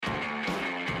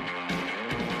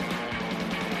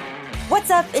What's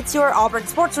up? It's your Auburn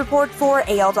Sports Report for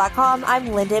AL.com. I'm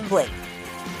Lyndon Blake.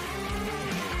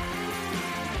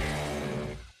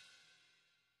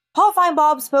 Paul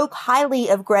Finebaum spoke highly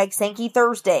of Greg Sankey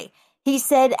Thursday. He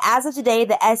said, as of today,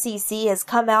 the SEC has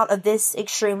come out of this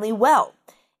extremely well.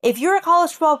 If you're a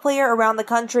college football player around the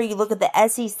country, you look at the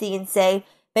SEC and say,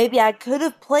 maybe I could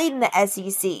have played in the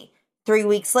SEC. 3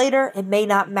 weeks later, it may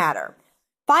not matter.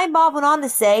 Finebaum went on to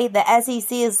say the SEC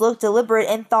has looked deliberate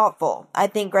and thoughtful. I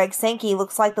think Greg Sankey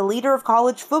looks like the leader of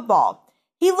college football.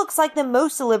 He looks like the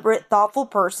most deliberate, thoughtful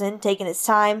person, taking his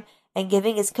time and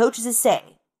giving his coaches a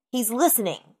say. He's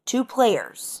listening to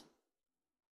players.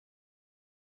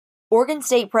 Oregon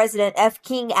State President F.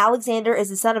 King Alexander is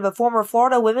the son of a former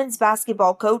Florida women's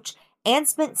basketball coach and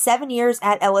spent 7 years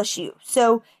at LSU.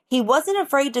 So he wasn't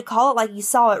afraid to call it like he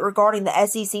saw it regarding the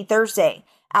SEC Thursday.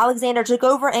 Alexander took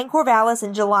over in Corvallis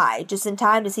in July, just in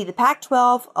time to see the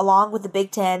Pac-12, along with the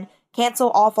Big Ten, cancel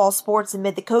all fall sports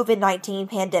amid the COVID-19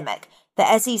 pandemic.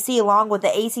 The SEC, along with the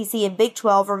ACC and Big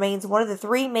 12, remains one of the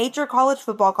three major college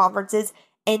football conferences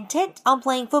intent on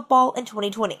playing football in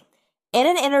 2020. In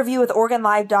an interview with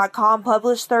OregonLive.com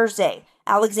published Thursday,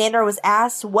 Alexander was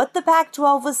asked what the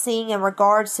Pac-12 was seeing in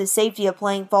regards to safety of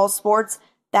playing fall sports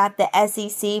that the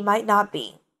SEC might not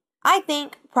be. I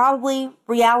think probably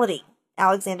reality,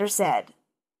 Alexander said.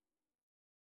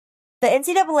 The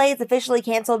NCAA has officially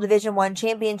canceled Division I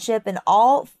championship in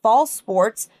all fall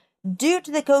sports due to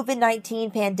the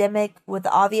COVID-19 pandemic, with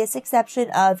the obvious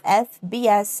exception of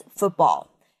FBS football.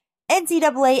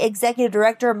 NCAA Executive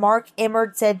Director Mark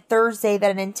Emmert said Thursday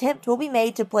that an attempt will be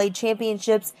made to play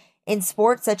championships in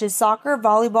sports such as soccer,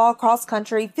 volleyball, cross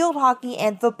country, field hockey,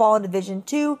 and football in Division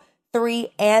II,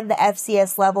 III, and the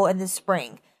FCS level in the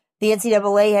spring. The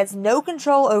NCAA has no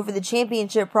control over the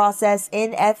championship process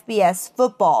in FBS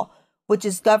football, which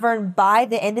is governed by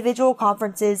the individual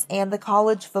conferences and the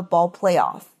college football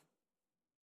playoff.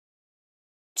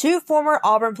 Two former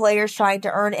Auburn players trying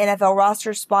to earn NFL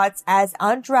roster spots as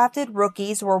undrafted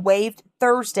rookies were waived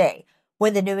Thursday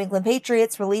when the New England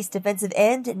Patriots released defensive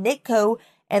end Nick Coe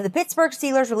and the Pittsburgh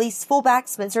Steelers released fullback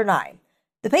Spencer Nye.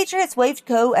 The Patriots waived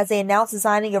Coe as they announced the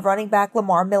signing of running back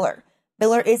Lamar Miller.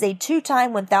 Miller is a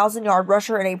two-time 1,000-yard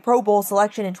rusher and a Pro Bowl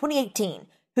selection in 2018,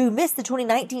 who missed the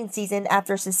 2019 season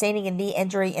after sustaining a knee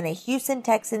injury in a Houston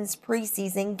Texans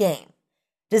preseason game.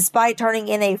 Despite turning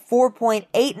in a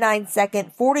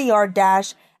 4.89-second 40-yard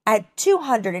dash at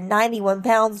 291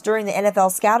 pounds during the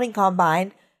NFL Scouting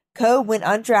Combine, Coe went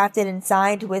undrafted and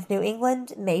signed with New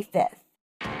England May 5th.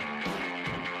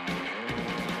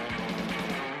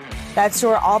 That's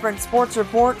your Auburn Sports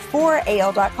Report for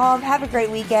AL.com. Have a great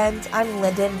weekend. I'm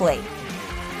Lyndon Blake.